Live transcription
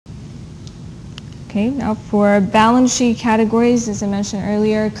Okay, now for balance sheet categories, as I mentioned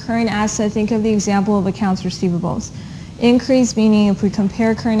earlier, current asset, think of the example of accounts receivables. Increase meaning if we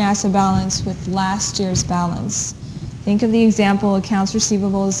compare current asset balance with last year's balance. Think of the example accounts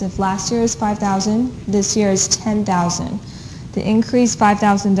receivables. If last year is $5,000, this year is $10,000. The increase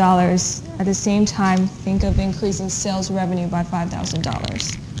 $5,000. At the same time, think of increasing sales revenue by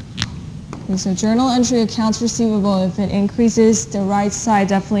 $5,000. Okay, so journal entry accounts receivable, if it increases the right side,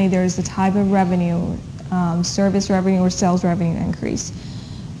 definitely there's the type of revenue, service revenue or sales revenue increase.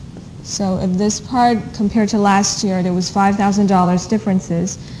 So if this part compared to last year, there was $5,000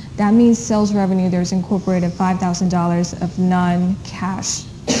 differences, that means sales revenue, there's incorporated $5,000 of non-cash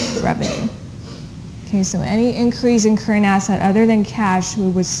revenue. Okay, so any increase in current asset other than cash, we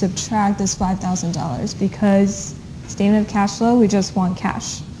would subtract this $5,000 because statement of cash flow, we just want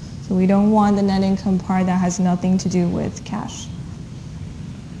cash. So we don't want the net income part that has nothing to do with cash.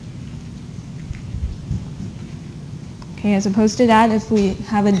 Okay, as opposed to that, if we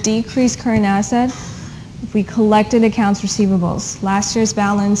have a decreased current asset, if we collected accounts receivables, last year's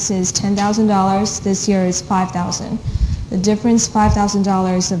balance is $10,000, this year is $5,000. The difference,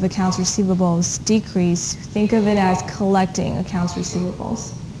 $5,000 of accounts receivables decrease, think of it as collecting accounts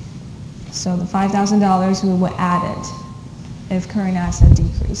receivables. So the $5,000, we would add it if current asset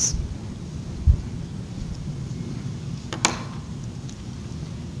decrease.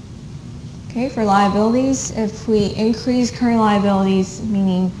 Okay, for liabilities, if we increase current liabilities,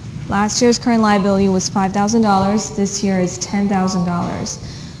 meaning last year's current liability was $5,000, this year is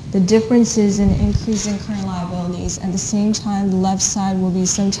 $10,000. The difference is in increasing current liabilities. At the same time, the left side will be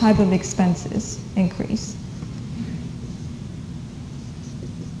some type of expenses increase.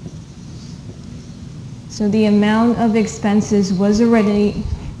 So the amount of expenses was already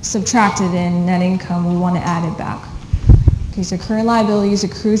subtracted in net income. We want to add it back. Okay, so current liabilities,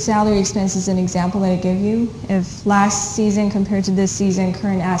 accrued salary expenses, an example that I give you. If last season compared to this season,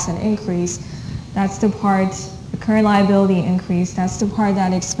 current asset increase, that's the part, the current liability increase, that's the part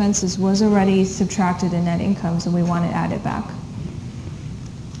that expenses was already subtracted in net income, so we want to add it back.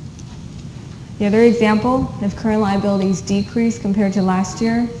 The other example, if current liabilities decrease compared to last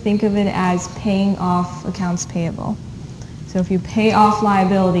year, think of it as paying off accounts payable. So if you pay off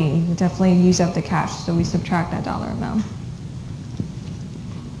liability, you definitely use up the cash, so we subtract that dollar amount.